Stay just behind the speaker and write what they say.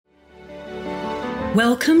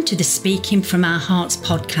Welcome to the Speaking from Our Hearts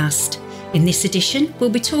podcast. In this edition, we'll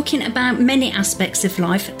be talking about many aspects of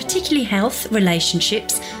life, particularly health,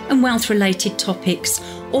 relationships, and wealth-related topics,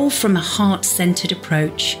 all from a heart-centred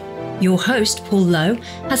approach. Your host, Paul Lowe,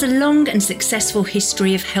 has a long and successful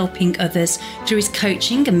history of helping others through his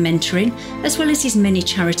coaching and mentoring, as well as his many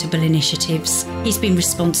charitable initiatives. He's been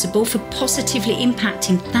responsible for positively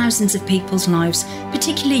impacting thousands of people's lives,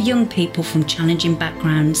 particularly young people from challenging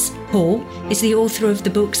backgrounds. Paul is the author of the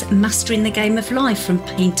books Mastering the Game of Life from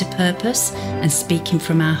Pain to Purpose and Speaking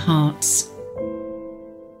from Our Hearts.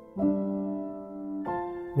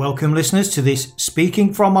 Welcome, listeners, to this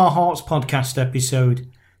Speaking from Our Hearts podcast episode.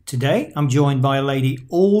 Today, I'm joined by a lady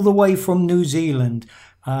all the way from New Zealand.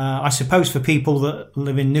 I suppose for people that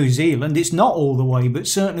live in New Zealand, it's not all the way, but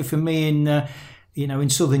certainly for me in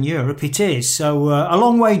Southern Europe, it is. So a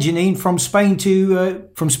long way, Janine, from Spain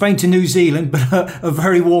to New Zealand, but a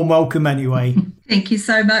very warm welcome anyway. Thank you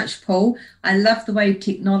so much, Paul. I love the way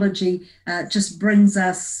technology just brings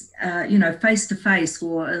us, face to face,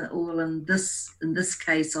 or in this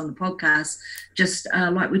case on the podcast, just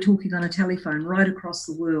like we're talking on a telephone right across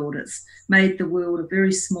the world. It's made the world a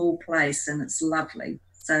very small place, and it's lovely.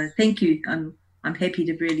 So thank you. I'm happy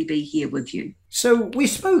to really be here with you. So we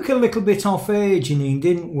spoke a little bit off air, Janine,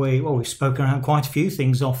 didn't we? Well, we spoke around quite a few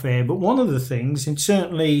things off air, but one of the things, and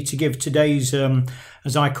certainly to give today's,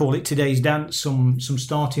 as I call it, today's dance, some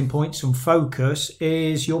starting points, some focus,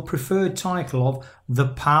 is your preferred title of The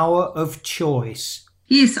Power of Choice.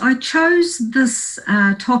 Yes, I chose this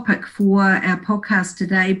topic for our podcast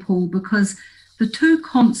today, Paul, because the two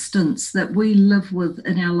constants that we live with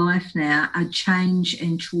in our life now are change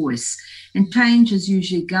and choice. And change is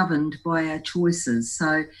usually governed by our choices.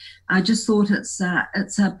 So I just thought it's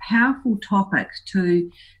a powerful topic to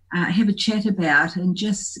have a chat about and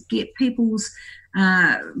just get people's,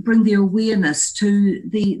 bring their awareness to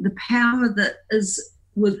the power that is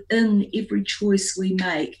within every choice we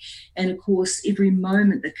make. And of course, every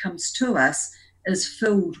moment that comes to us is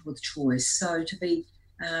filled with choice. So to be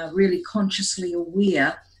really consciously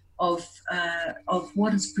aware of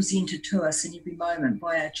what is presented to us in every moment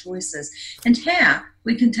by our choices, and how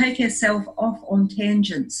we can take ourselves off on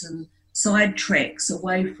tangents and side tracks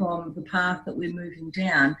away from the path that we're moving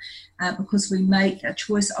down because we make a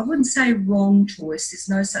choice. I wouldn't say wrong choice. There's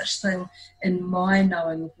no such thing in my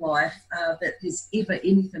knowing of life that there's ever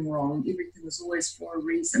anything wrong. Everything is always for a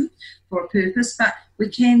reason, for a purpose, but we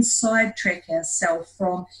can sidetrack ourselves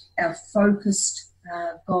from our focused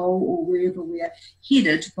goal or wherever we're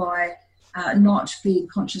headed by not being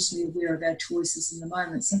consciously aware of our choices in the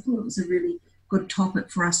moment. So I thought it was a really good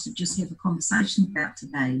topic for us to just have a conversation about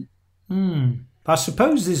today. I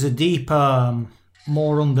suppose there's a deeper,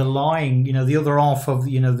 more underlying, the other half of,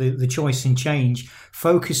 the choice and change.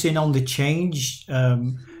 Focusing on the change,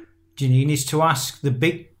 Janine, is to ask the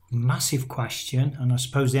big, massive question, and I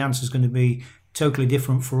suppose the answer is going to be totally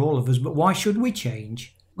different for all of us, but why should we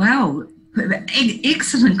change? Wow.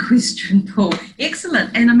 Excellent question, Paul.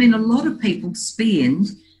 Excellent. And I mean, a lot of people spend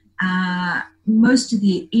most of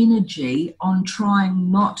their energy on trying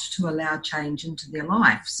not to allow change into their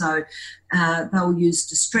life. So they'll use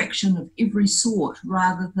distraction of every sort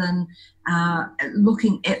rather than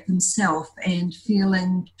looking at themselves and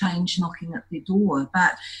feeling change knocking at their door.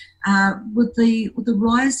 But with the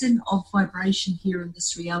rising of vibration here in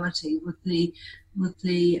this reality, with the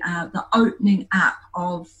opening up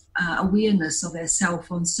of awareness of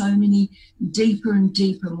ourselves on so many deeper and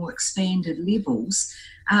deeper, more expanded levels,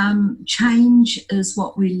 change is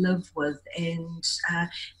what we live with. And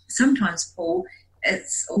sometimes, Paul,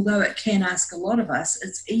 although it can ask a lot of us,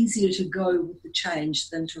 it's easier to go with the change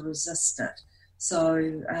than to resist it. So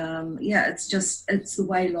it's the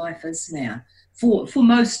way life is now. For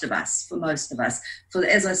most of us,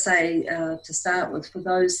 as I say to start with, for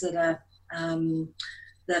those that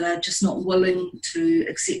are just not willing to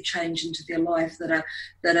accept change into their life, that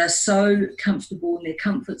are so comfortable in their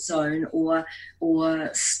comfort zone or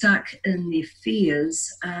stuck in their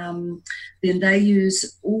fears, then they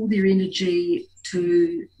use all their energy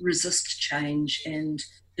to resist change and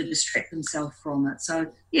to distract themselves from it.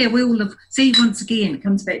 So yeah, we all live. See, once again, it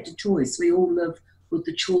comes back to choice. We all live with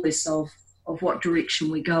the choice of what direction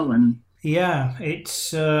we go in. Yeah,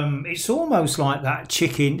 it's almost like that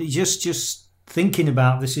chicken. Just thinking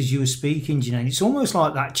about this as you were speaking, Janine, it's almost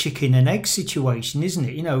like that chicken and egg situation, isn't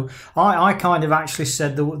it? I kind of actually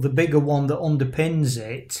said the bigger one that underpins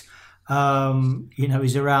it,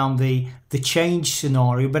 is around the change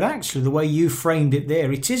scenario. But actually, the way you framed it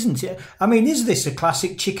there, it isn't. I mean, is this a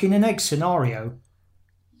classic chicken and egg scenario?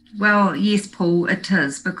 Well, yes, Paul, it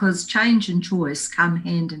is, because change and choice come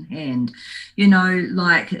hand in hand. You know,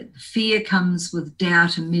 like fear comes with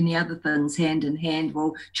doubt and many other things hand in hand.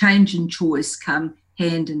 Well, change and choice come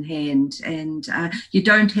hand in hand, and you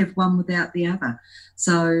don't have one without the other.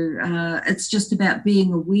 So it's just about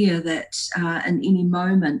being aware that in any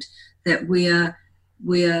moment that we're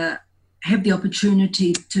have the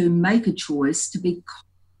opportunity to make a choice, to be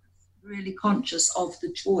really conscious of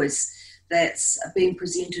the choice that's being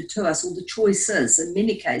presented to us, or the choices. In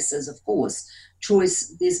many cases, of course,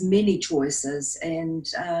 there's many choices, and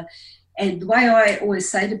the way I always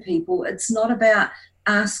say to people, it's not about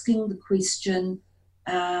asking the question,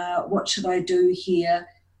 what should I do here?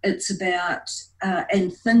 It's about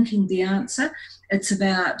and thinking the answer. It's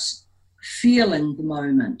about feeling the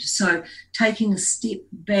moment. So taking a step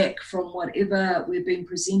back from whatever we've been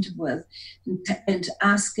presented with and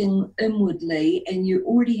asking inwardly, and you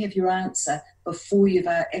already have your answer before you've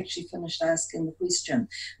actually finished asking the question.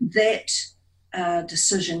 That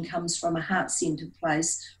decision comes from a heart-centered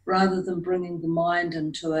place rather than bringing the mind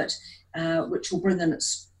into it, which will bring in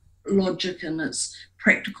its logic and its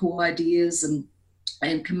practical ideas and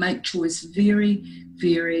can make choice very,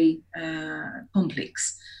 very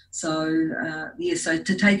complex. So so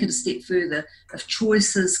to take it a step further, if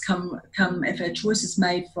choices if our choice is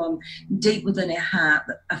made from deep within our heart,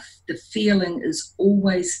 the feeling is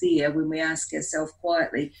always there when we ask ourselves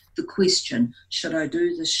quietly the question: should I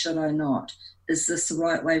do this? Should I not? Is this the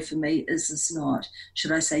right way for me? Is this not?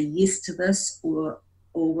 Should I say yes to this, or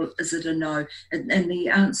is it a no? And the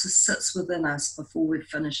answer sits within us before we've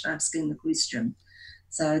finished asking the question.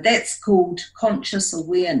 So that's called conscious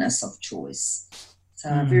awareness of choice. So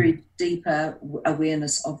a very deeper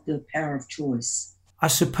awareness of the power of choice. I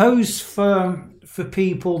suppose for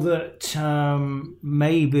people that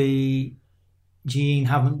maybe, Jean,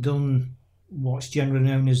 haven't done what's generally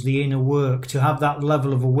known as the inner work, to have that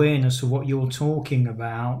level of awareness of what you're talking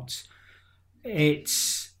about,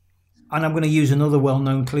 it's, and I'm going to use another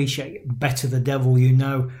well-known cliche, better the devil you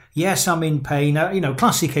know. Yes, I'm in pain.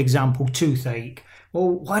 Classic example, toothache. Well,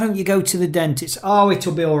 why don't you go to the dentist? Oh,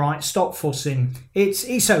 it'll be all right. Stop fussing.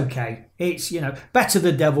 It's okay. It's, better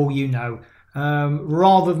the devil you know.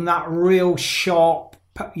 Rather than that real sharp,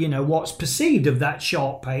 what's perceived of that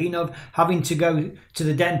sharp pain of having to go to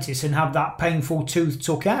the dentist and have that painful tooth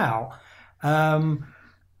took out. And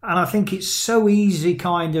I think it's so easy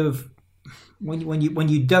kind of when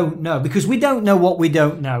you don't know, because we don't know what we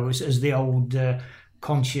don't know, as the old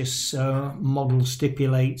conscious model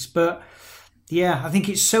stipulates. But yeah, I think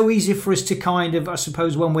it's so easy for us to kind of, I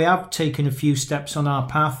suppose, when we have taken a few steps on our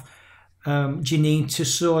path, Janine, to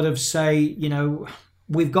sort of say,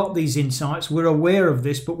 we've got these insights, we're aware of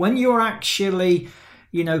this, but when you're actually,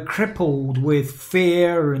 crippled with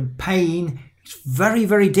fear and pain, it's very,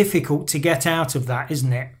 very difficult to get out of that,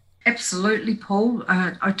 isn't it? Absolutely, Paul.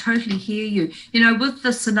 I totally hear you. With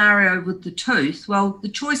the scenario with the tooth, well, the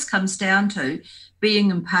choice comes down to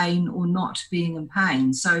being in pain or not being in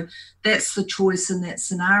pain. So that's the choice in that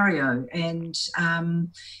scenario. And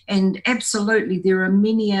absolutely, there are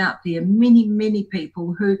many out there, many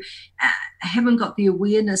people who haven't got the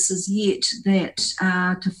awareness as yet that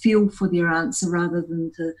to feel for their answer rather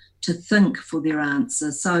than to think for their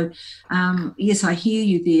answer. So yes, I hear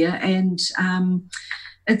you there. And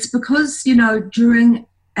it's because, during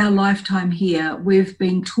our lifetime here, we've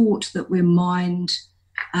been taught that we're mind,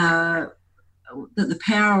 that the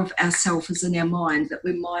power of ourself is in our mind, that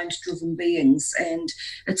we're mind-driven beings. And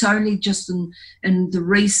it's only just in the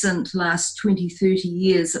recent last 20, 30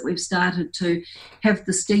 years that we've started to have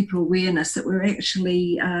this deeper awareness that we're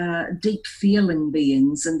actually deep feeling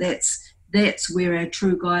beings, and that's where our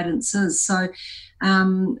true guidance is. So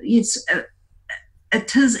yes,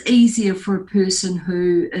 it is easier for a person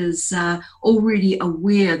who is already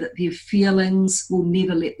aware that their feelings will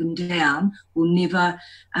never let them down, will never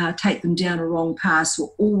take them down a wrong path,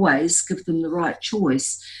 will always give them the right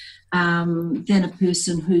choice, than a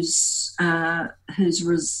person who's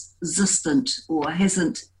resistant or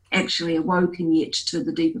hasn't actually awoken yet to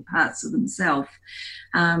the deeper parts of themselves.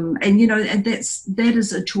 And that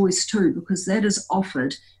is a choice too, because that is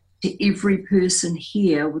offered to every person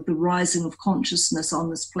here with the rising of consciousness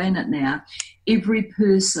on this planet now. Every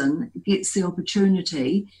person gets the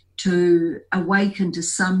opportunity to awaken to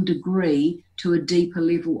some degree to a deeper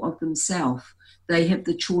level of themselves. They have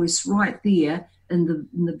the choice right there in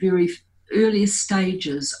the very earliest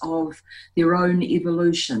stages of their own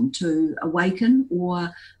evolution to awaken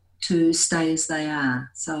or to stay as they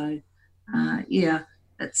are. So,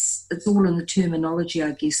 It's all in the terminology,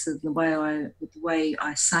 I guess, the way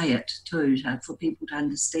I say it too, for people to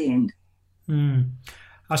understand.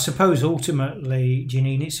 I suppose ultimately,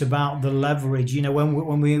 Janine, it's about the leverage. You know,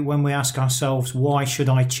 when we ask ourselves, why should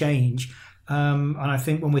I change? And I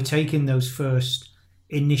think when we're taking those first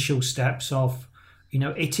initial steps of, you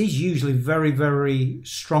know, it is usually very, very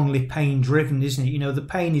strongly pain driven, isn't it? You know, the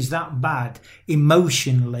pain is that bad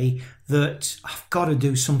emotionally that I've got to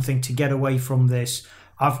do something to get away from this.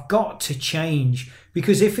 I've got to change,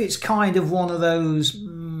 because if it's kind of one of those,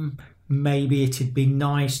 maybe it'd be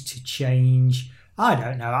nice to change. I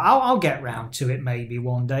don't know. I'll get round to it maybe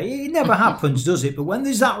one day. It never happens, does it? But when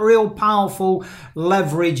there's that real powerful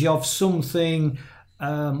leverage of something,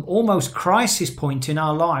 almost crisis point in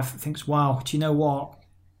our life, thinks, wow, do you know what?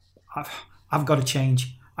 I've got to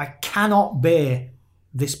change. I cannot bear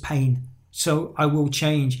this pain, so I will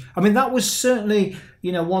change. I mean, that was certainly,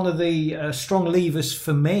 you know, one of the strong levers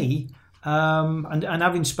for me. And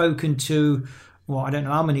having spoken to, well, I don't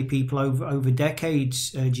know how many people over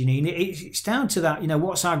decades, Janine, it's down to that, you know,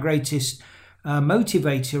 what's our greatest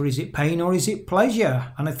motivator? Is it pain or is it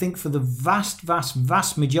pleasure? And I think for the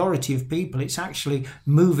vast majority of people, it's actually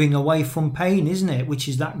moving away from pain, isn't it? Which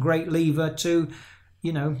is that great lever to,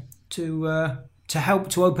 you know, to help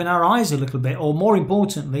to open our eyes a little bit, or more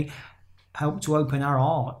importantly, help to open our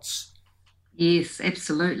hearts. Yes,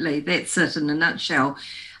 absolutely. That's it in a nutshell.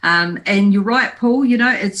 And you're right, Paul, you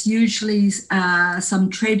know, it's usually some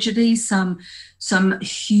tragedy, some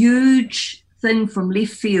huge thing from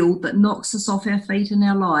left field that knocks us off our feet in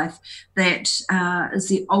our life that is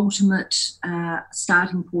the ultimate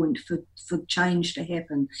starting point for change to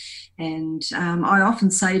happen. And I often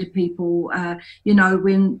say to people, you know,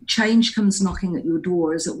 when change comes knocking at your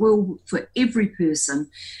door, as it will for every person,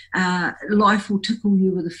 life will tickle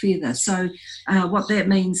you with a feather. So what that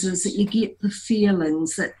means is that you get the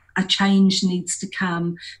feelings that a change needs to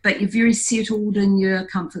come, but you're very settled in your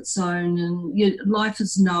comfort zone and your life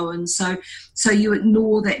is known. So you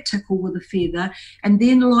ignore that tickle with a feather, and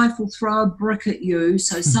then life will throw a brick at you.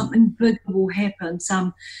 So something big will happen,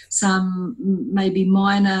 some maybe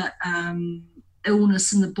minor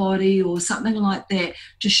illness in the body or something like that,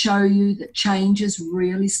 to show you that change is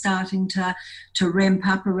really starting to ramp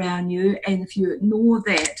up around you. And if you ignore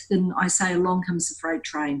that, then I say along comes the freight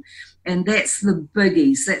train. And that's the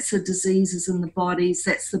biggies, that's the diseases in the bodies,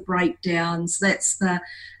 that's the breakdowns, that's the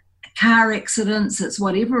car accidents, it's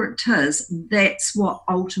whatever it is, that's what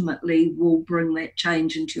ultimately will bring that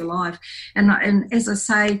change into your life. And as I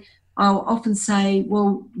say, I'll often say,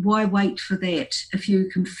 well, why wait for that? If you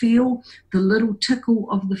can feel the little tickle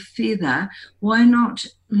of the feather, why not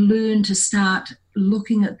learn to start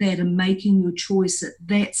looking at that and making your choice at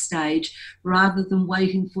that stage, rather than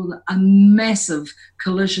waiting for a massive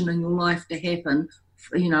collision in your life to happen,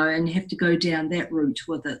 you know, and have to go down that route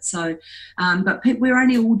with it. So, but we're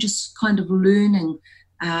only all just kind of learning,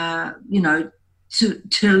 you know, to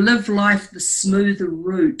live life the smoother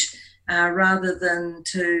route, rather than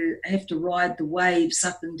to have to ride the waves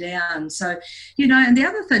up and down. So, you know, and the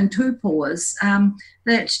other thing too, Paul, is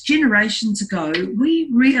that generations ago, we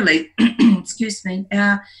really, excuse me,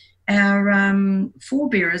 our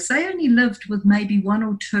forebearers, they only lived with maybe one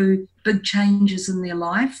or two big changes in their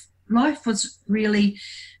life. Life was really,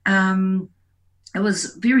 it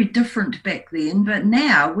was very different back then, but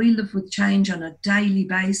now we live with change on a daily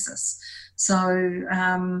basis. So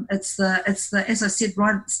it's the as I said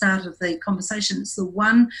right at the start of the conversation, it's the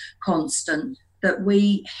one constant that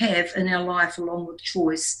we have in our life, along with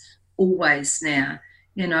choice, always now.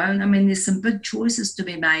 You know, I mean, there's some big choices to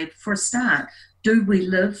be made. For a start, do we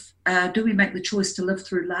make the choice to live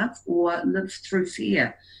through love or live through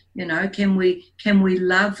fear? You know, can we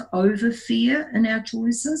love over fear in our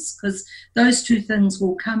choices? Because those two things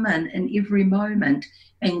will come in every moment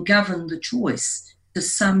and govern the choice to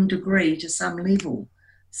some degree, to some level.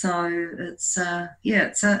 So it's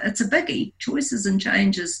it's a biggie. Choices and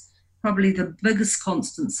changes, probably the biggest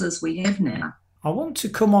constances we have now. I want to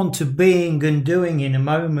come on to being and doing in a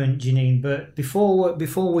moment, Janine, but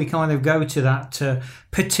before we kind of go to that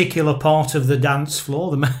particular part of the dance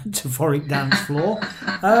floor, the metaphoric dance floor,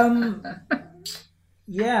 I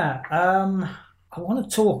want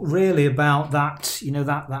to talk really about that, you know,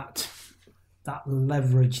 that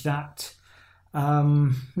leverage, that. I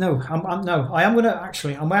am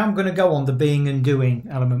going to go on the being and doing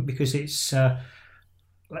element, because it's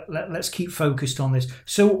let's keep focused on this.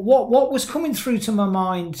 So what was coming through to my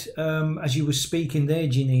mind as you were speaking there,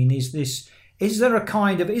 Janine, is there a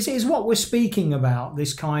kind of, is what we're speaking about,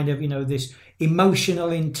 this kind of, you know, this emotional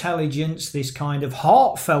intelligence, this kind of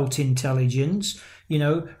heartfelt intelligence, you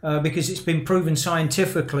know, because it's been proven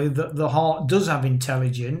scientifically that the heart does have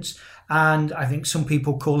intelligence. And I think some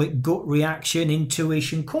people call it gut reaction,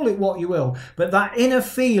 intuition, call it what you will. But that inner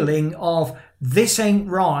feeling of this ain't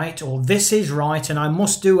right, or this is right, and I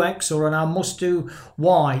must do X, or I must do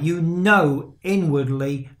Y. You know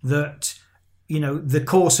inwardly that, the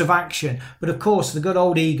course of action. But of course, the good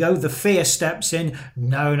old ego, the fear steps in.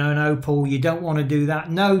 No, Paul, you don't want to do that.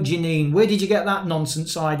 No, Janine, where did you get that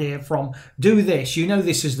nonsense idea from? Do this.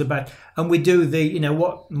 This is the best. And we do the,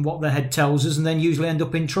 what the head tells us, and then usually end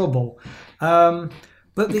up in trouble. But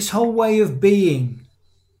this whole way of being,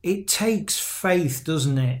 it takes faith,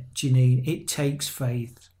 doesn't it, Janine? It takes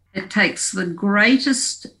faith. It takes the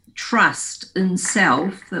greatest trust in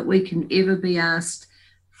self that we can ever be asked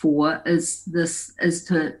for, is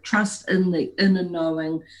to trust in the inner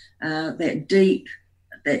knowing, that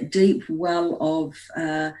deep well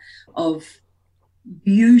of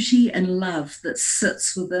beauty and love that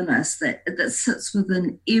sits within us, that sits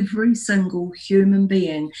within every single human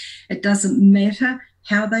being. It doesn't matter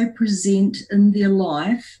how they present in their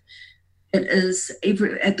life. It is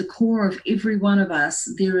at the core of every one of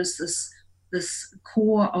us, there is this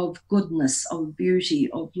core of goodness, of beauty,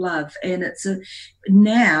 of love. And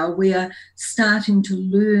now we are starting to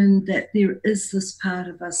learn that there is this part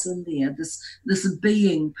of us in there, this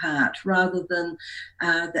being part, rather than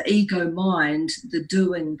the ego mind, the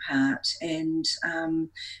doing part. And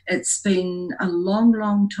it's been a long,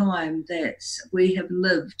 long time that we have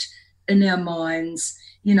lived in our minds,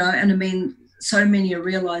 and I mean, so many are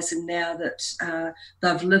realizing now that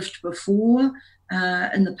they've lived before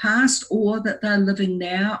in the past, or that they're living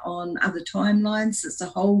now on other timelines. It's a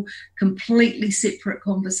whole completely separate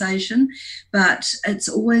conversation, but it's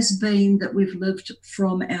always been that we've lived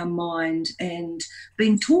from our mind and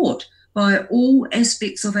been taught by all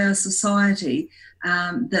aspects of our society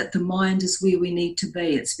that the mind is where we need to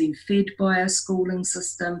be. It's been fed by our schooling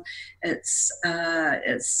system. It's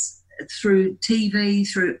through TV,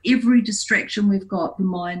 through every distraction we've got, the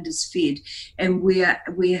mind is fed, and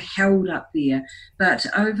we're held up there. But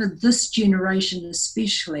over this generation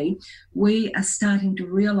especially, we are starting to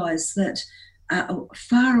realise that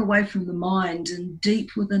far away from the mind and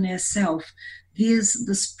deep within ourselves, there's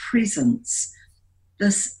this presence,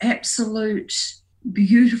 this absolute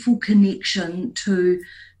beautiful connection to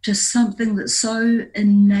something that's so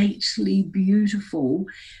innately beautiful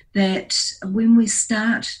that when we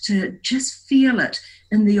start to just feel it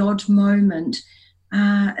in the odd moment,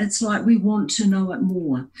 it's like we want to know it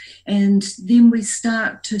more. And then we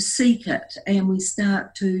start to seek it, and we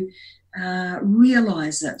start to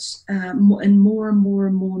realise it in more and more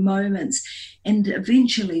and more moments. And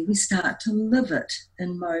eventually we start to live it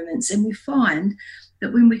in moments. And we find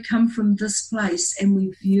that when we come from this place and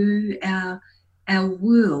we view our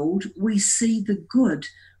world, we see the good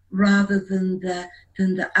rather than the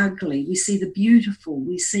ugly. We see the beautiful.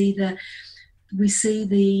 We see the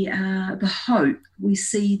hope. We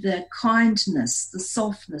see the kindness, the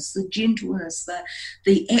softness, the gentleness,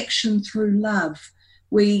 the action through love.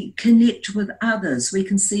 We connect with others. We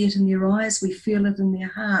can see it in their eyes. We feel it in their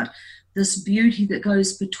heart. This beauty that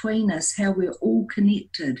goes between us, how we're all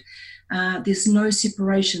connected. There's no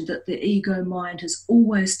separation that the ego mind has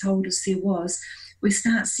always told us there was. We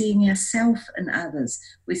start seeing ourselves in others.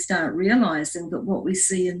 We start realising that what we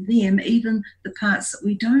see in them, even the parts that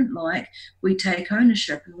we don't like, we take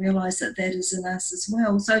ownership and realise that that is in us as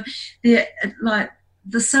well. So the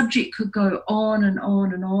subject could go on and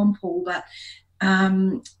on and on, Paul, but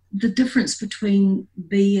the difference between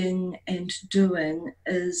being and doing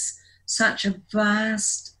is such a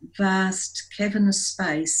vast, vast, cavernous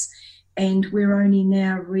space, and we're only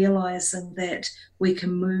now realising that we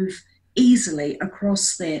can move easily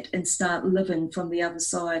across that and start living from the other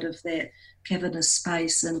side of that cavernous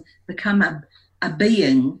space and become a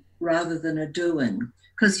being rather than a doing.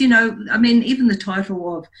 Because, even the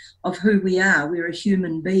title of who we are, we're a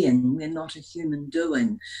human being, we're not a human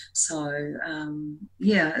doing. So,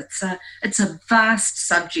 it's a vast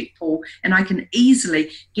subject, Paul, and I can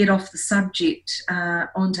easily get off the subject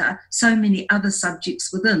onto so many other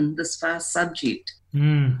subjects within this vast subject.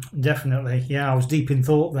 Definitely. Yeah, I was deep in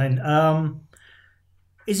thought then.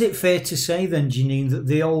 Is it fair to say then, Janine, that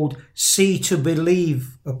the old see to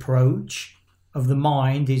believe approach of the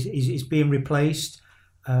mind is being replaced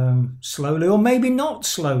slowly, or maybe not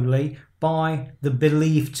slowly, by the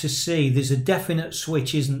belief to see? There's a definite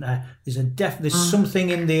switch, isn't there? There's something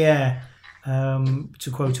in the air,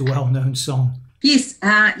 to quote a well-known song. Yes,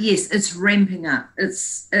 yes, it's ramping up.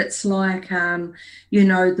 It's like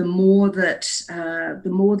the more that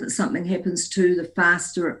something happens to, the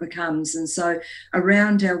faster it becomes. And so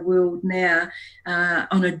around our world now,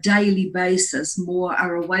 on a daily basis, more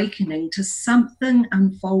are awakening to something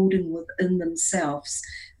unfolding within themselves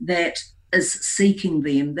that is seeking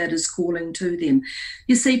them, that is calling to them.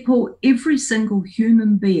 You see, Paul, every single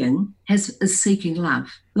human being is seeking love.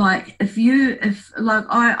 Like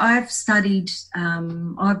I've studied,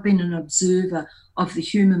 I've been an observer of the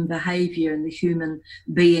human behavior and the human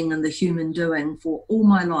being and the human doing for all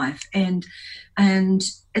my life. And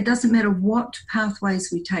it doesn't matter what pathways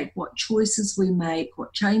we take, what choices we make,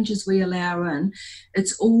 what changes we allow in,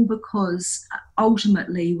 it's all because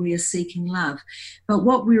ultimately we are seeking love. But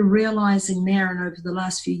what we're realizing now and over the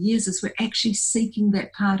last few years is we're actually seeking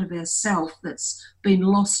that part of ourself that's been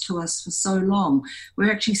lost to us for so long.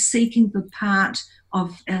 We're actually seeking the part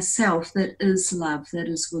of ourself that is love, that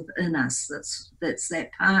is within us, that's that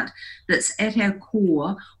part that's at our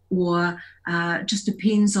core, or just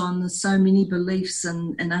depends on the so many beliefs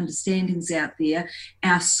and understandings out there,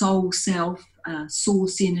 our soul self,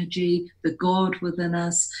 source energy, the God within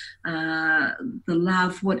us, the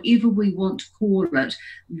love, whatever we want to call it,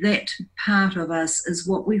 that part of us is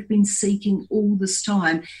what we've been seeking all this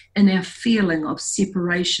time in our feeling of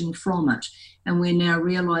separation from it. And we're now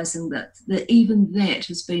realizing that even that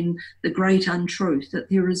has been the great untruth, that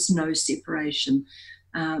there is no separation.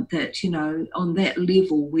 That, on that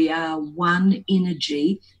level, we are one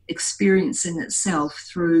energy experiencing itself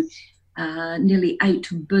through nearly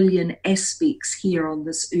 8 billion aspects here on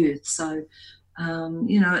this earth. So,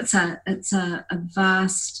 it's a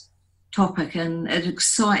vast topic, and it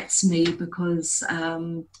excites me because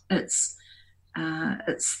it's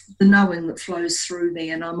the knowing that flows through me,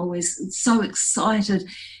 and I'm always so excited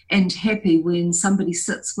and happy when somebody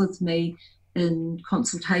sits with me in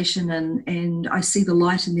consultation and I see the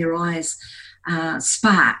light in their eyes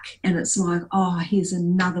spark, and it's like, oh, here's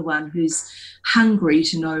another one who's hungry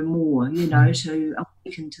to know more, to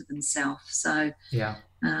awaken to themselves. So yeah,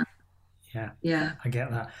 I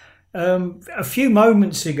get that. A few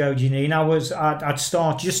moments ago, Janine,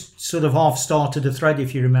 I'd just sort of half started a thread,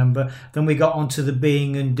 if you remember. Then we got onto the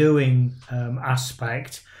being and doing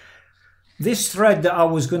aspect. This thread that I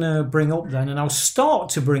was going to bring up then, and I'll start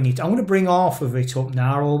to bring it, I'm going to bring half of it up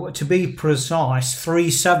now, or to be precise,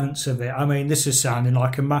 3/7 of it. I mean, this is sounding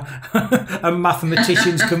like a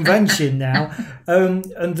mathematician's convention now. And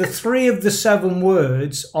the 3 of the 7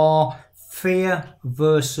 words are fear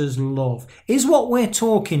versus love, is what we're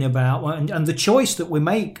talking about, and the choice that we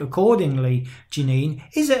make accordingly, Janine.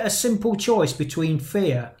 Is it a simple choice between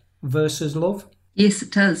fear versus love? Yes,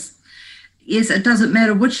 it does. Yes, it doesn't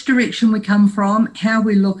matter which direction we come from, how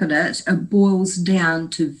we look at it, it boils down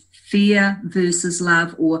to fear versus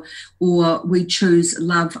love, or we choose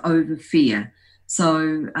love over fear.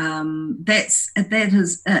 So that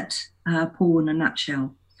is it, Paul, in a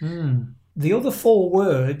nutshell. The other 4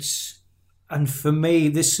 words, and for me,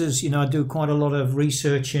 this is, I do quite a lot of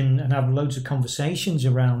research and have loads of conversations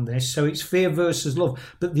around this. So it's fear versus love.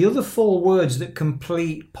 But the other 4 words that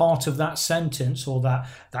complete part of that sentence, or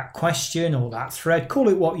that question, or that thread, call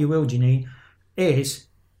it what you will, Janine, is,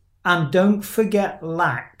 and don't forget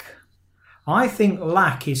lack. I think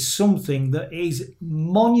lack is something that is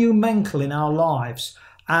monumental in our lives.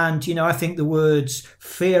 And, I think the words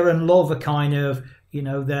fear and love are kind of,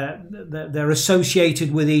 they're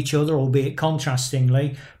associated with each other, albeit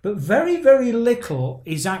contrastingly, but very, very little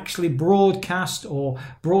is actually broadcast or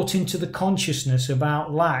brought into the consciousness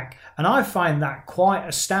about lack. And I find that quite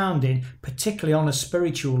astounding, particularly on a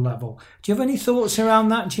spiritual level. Do you have any thoughts around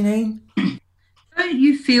that, Janine? Don't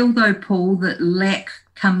you feel, though, Paul, that lack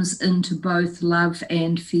comes into both love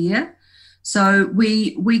and fear? So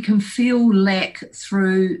we can feel lack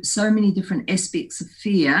through so many different aspects of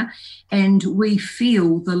fear, and we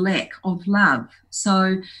feel the lack of love.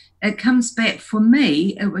 So it comes back, for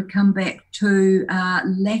me, it would come back to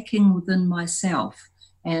lacking within myself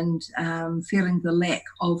and feeling the lack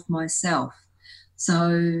of myself.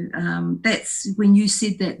 So that's, when you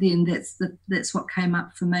said that then, that's what came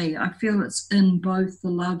up for me. I feel it's in both the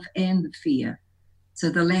love and the fear. So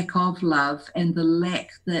the lack of love and the lack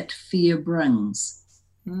that fear brings.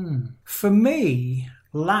 For me,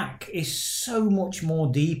 lack is so much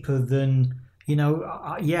more deeper than,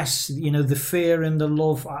 yes, the fear and the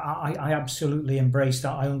love. I absolutely embrace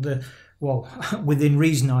that. Within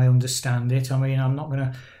reason, I understand it. I mean, I'm not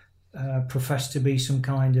going to profess to be some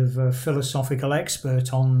kind of philosophical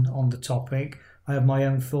expert on the topic, I have my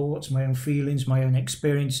own thoughts, my own feelings, my own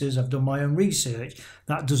experiences. I've done my own research.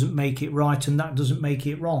 That doesn't make it right and that doesn't make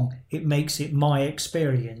it wrong. It makes it my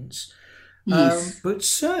experience. Yes. But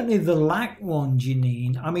certainly the lack one,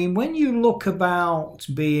 Janine, I mean, when you look about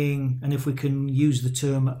being, and if we can use the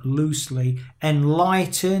term loosely,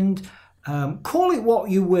 enlightened, call it what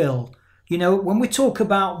you will. You know, when we talk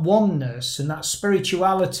about oneness and that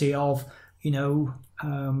spirituality of,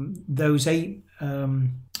 those 8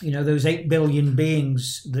 billion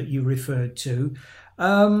beings that you referred to,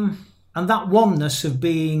 and that oneness of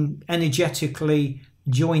being energetically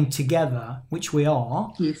joined together, which we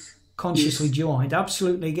are. Yes. Consciously joined,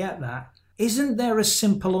 absolutely get that. Isn't there a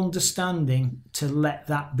simple understanding to let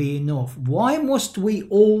that be enough? Why must we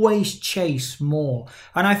always chase more?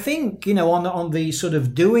 And I think, on the sort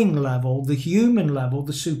of doing level, the human level,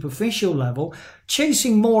 the superficial level,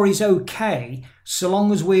 chasing more is okay, so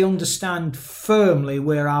long as we understand firmly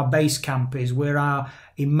where our base camp is, where our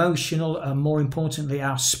emotional and, more importantly,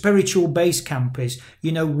 our spiritual base camp is.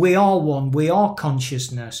 We are one, we are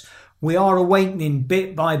consciousness. We are awakening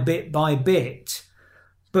bit by bit by bit,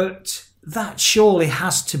 but that surely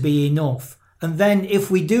has to be enough. And then if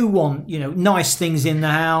we do want, nice things in the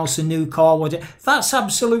house, a new car, whatever, that's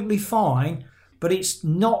absolutely fine. But it's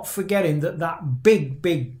not forgetting that big,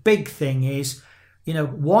 big, big thing is,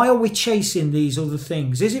 why are we chasing these other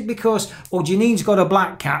things? Is it because, Janine's got a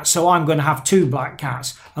black cat, so I'm going to have 2 black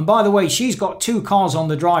cats. And by the way, she's got 2 cars on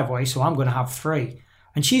the driveway, so I'm going to have 3.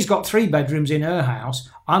 And she's got 3 bedrooms in her house,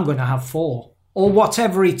 I'm going to have 4, or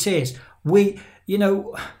whatever it is.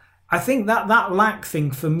 I think that lack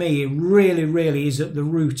thing for me really, really is at the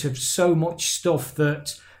root of so much stuff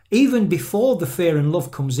that even before the fear and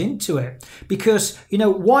love comes into it. Because,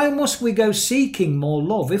 why must we go seeking more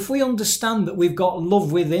love? If we understand that we've got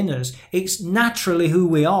love within us, it's naturally who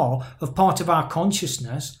we are, of part of our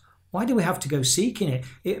consciousness. Why do we have to go seeking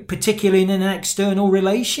it, particularly in an external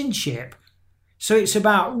relationship? So it's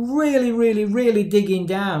about really, really, really digging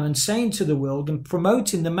down and saying to the world and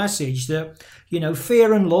promoting the message that,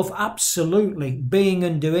 fear and love, absolutely. Being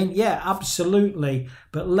and doing, yeah, absolutely.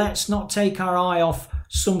 But let's not take our eye off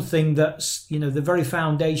something that's, the very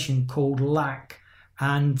foundation called lack.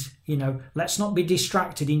 And, let's not be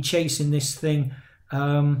distracted in chasing this thing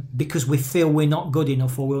because we feel we're not good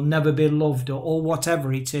enough or we'll never be loved or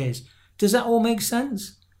whatever it is. Does that all make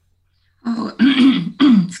sense? Oh,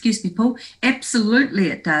 excuse me, Paul. Absolutely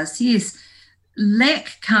it does, yes.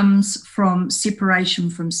 Lack comes from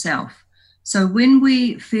separation from self. So when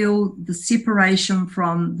we feel the separation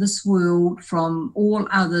from this world, from all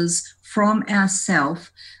others, from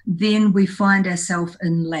ourself, then we find ourselves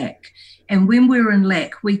in lack. And when we're in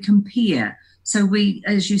lack, we compare. So we,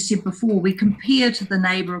 as you said before, we compare to the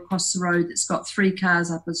neighbour across the road that's got 3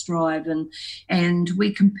 cars up his drive, and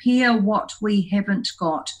we compare what we haven't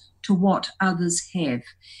got to what others have,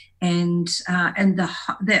 and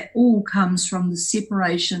that all comes from the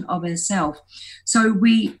separation of ourselves. So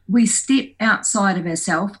we step outside of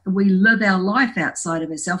ourselves, we live our life outside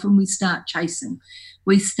of ourselves, and we start chasing.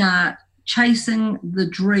 We start chasing the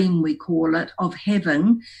dream, we call it, of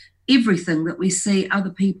having everything that we see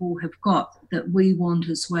other people have got that we want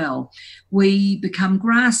as well. We become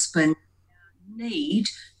grasping, need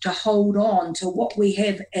to hold on to what we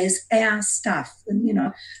have as our stuff,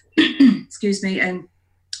 and excuse me, and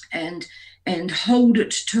hold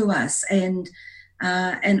it to us, and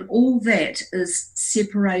all that is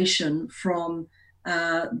separation from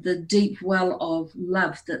the deep well of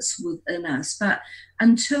love that's within us. But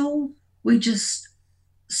until we just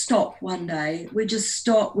stop one day, we're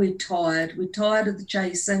tired of the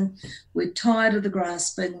chasing, we're tired of the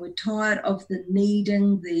grasping, we're tired of the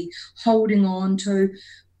needing, the holding on to.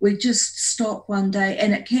 We just stop one day,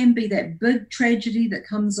 and it can be that big tragedy that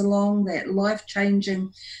comes along, that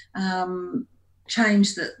life-changing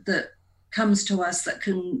change that comes to us that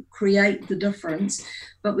can create the difference.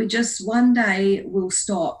 But we just one day will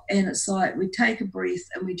stop, and it's like we take a breath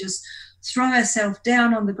and we just throw ourselves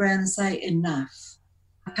down on the ground and say, enough.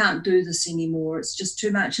 I can't do this anymore. It's just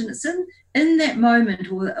too much. And it's in that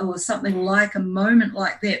moment, or something like a moment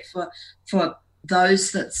like that for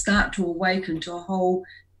those that start to awaken to a whole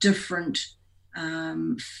different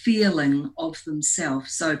feeling of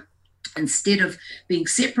themselves. So instead of being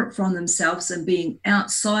separate from themselves and being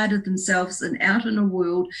outside of themselves and out in a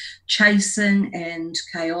world chasing and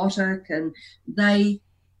chaotic, and they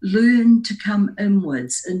learn to come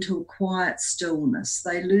inwards into a quiet stillness.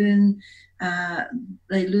 They learn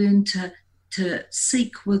to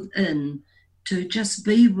seek within, to just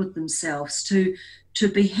be with themselves, to to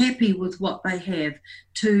be happy with what they have,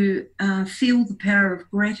 to feel the power of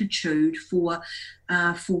gratitude for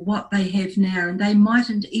what they have now. And they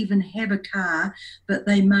mightn't even have a car, but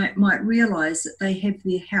they might realise that they have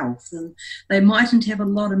their health, and they mightn't have a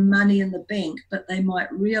lot of money in the bank, but they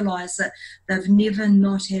might realise that they've never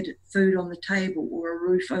not had food on the table, or a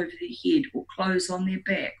roof over their head, or clothes on their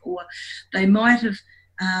back, or they might have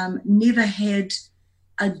never had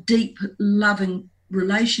a deep, loving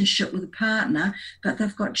relationship with a partner, but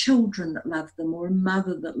they've got children that love them, or a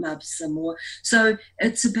mother that loves them. So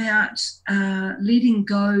it's about letting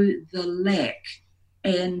go the lack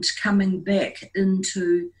and coming back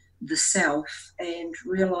into the self and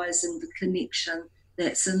realising the connection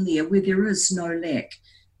that's in there, where there is no lack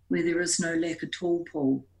at all,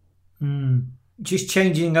 Paul. Just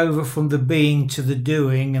changing over from the being to the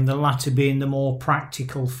doing, and the latter being the more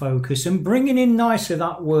practical focus, and bringing in nicely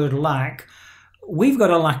that word lack. We've got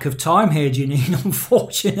a lack of time here, Janine,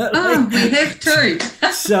 unfortunately. Oh, we have too.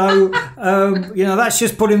 So, that's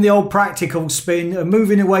just putting the old practical spin,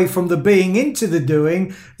 moving away from the being into the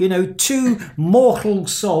doing. Two mortal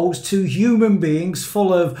souls, two human beings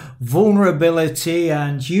full of vulnerability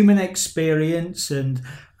and human experience and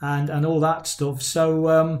all that stuff.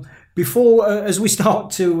 So, before we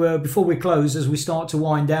start to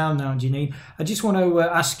wind down now, Janine, I just want to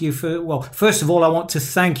ask you first of all, I want to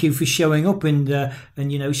thank you for showing up and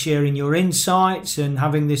sharing your insights and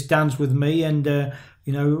having this dance with me, and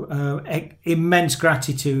immense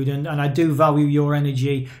gratitude, and I do value your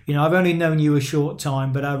energy. I've only known you a short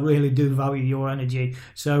time, but I really do value your energy.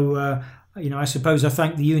 So I suppose I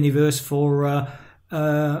thank the universe for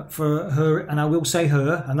her, and I will say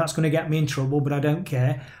her, and that's going to get me in trouble, but I don't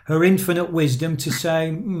care, her infinite wisdom to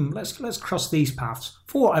say, let's cross these paths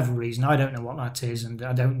for whatever reason. I don't know what that is, and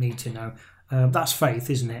I don't need to know. That's faith,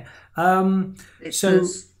 isn't it?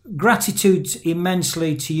 Gratitude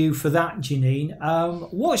immensely to you for that, Janine.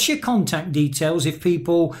 What's your contact details if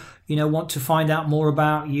people want to find out more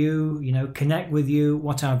about you, connect with you,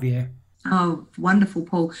 what have you? Oh, wonderful,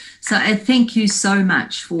 Paul. So thank you so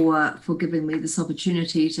much for giving me this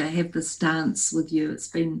opportunity to have this dance with you. It's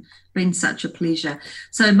been such a pleasure.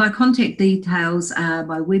 So my contact details are,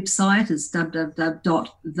 my website is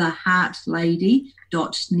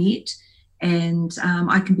www.theheartlady.net, and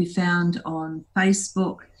I can be found on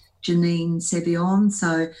Facebook, Janine Savillon.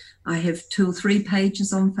 So I have 2 or 3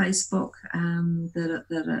 pages on Facebook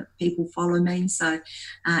that people follow me. So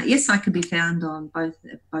yes, I can be found on both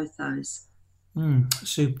those.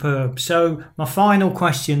 Superb. So my final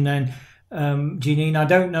question then, Janine, I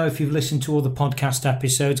don't know if you've listened to all the podcast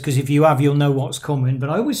episodes, because if you have, you'll know what's coming.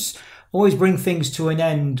 But I always bring things to an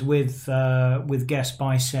end with guests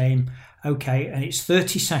by saying, okay, and it's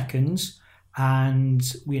 30 seconds. And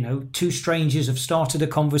 2 strangers have started a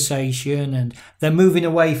conversation, and they're moving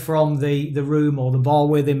away from the room or the bar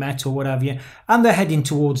where they met or whatever, and they're heading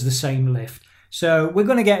towards the same lift. So we're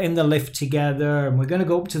going to get in the lift together, and we're going to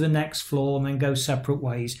go up to the next floor and then go separate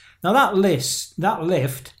ways. Now that lift, that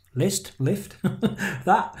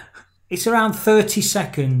it's around 30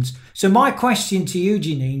 seconds. So my question to you,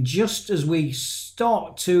 Janine, just as we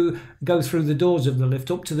start to go through the doors of the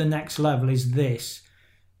lift up to the next level, is this.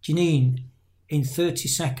 Janine, in 30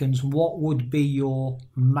 seconds, what would be your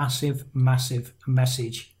massive, massive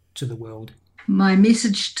message to the world? My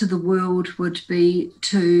message to the world would be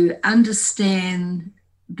to understand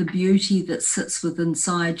the beauty that sits within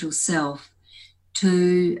inside yourself,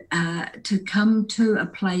 to come to a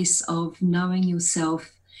place of knowing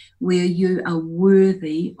yourself where you are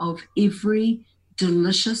worthy of every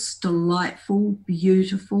delicious, delightful,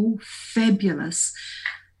 beautiful, fabulous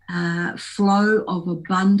flow of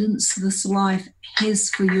abundance this life has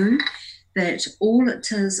for you, that all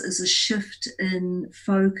it is a shift in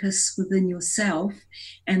focus within yourself,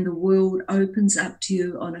 and the world opens up to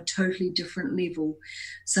you on a totally different level.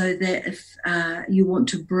 So that if you want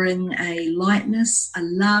to bring a lightness, a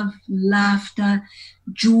love, laughter,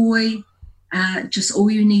 joy, just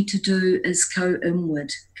all you need to do is come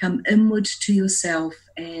inward to yourself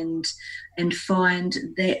and find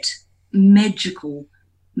that magical,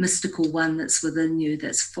 mystical one that's within you,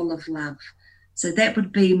 that's full of love. So that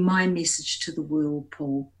would be my message to the world,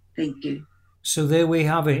 Paul. Thank you. So there we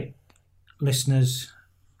have it, listeners.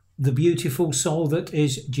 The beautiful soul that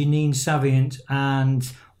is Janine Savillon, and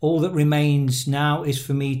all that remains now is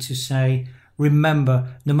for me to say,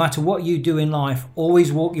 remember, no matter what you do in life,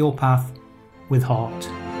 always walk your path with heart.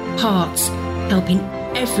 Hearts, helping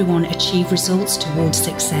everyone achieve results towards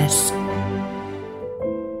success.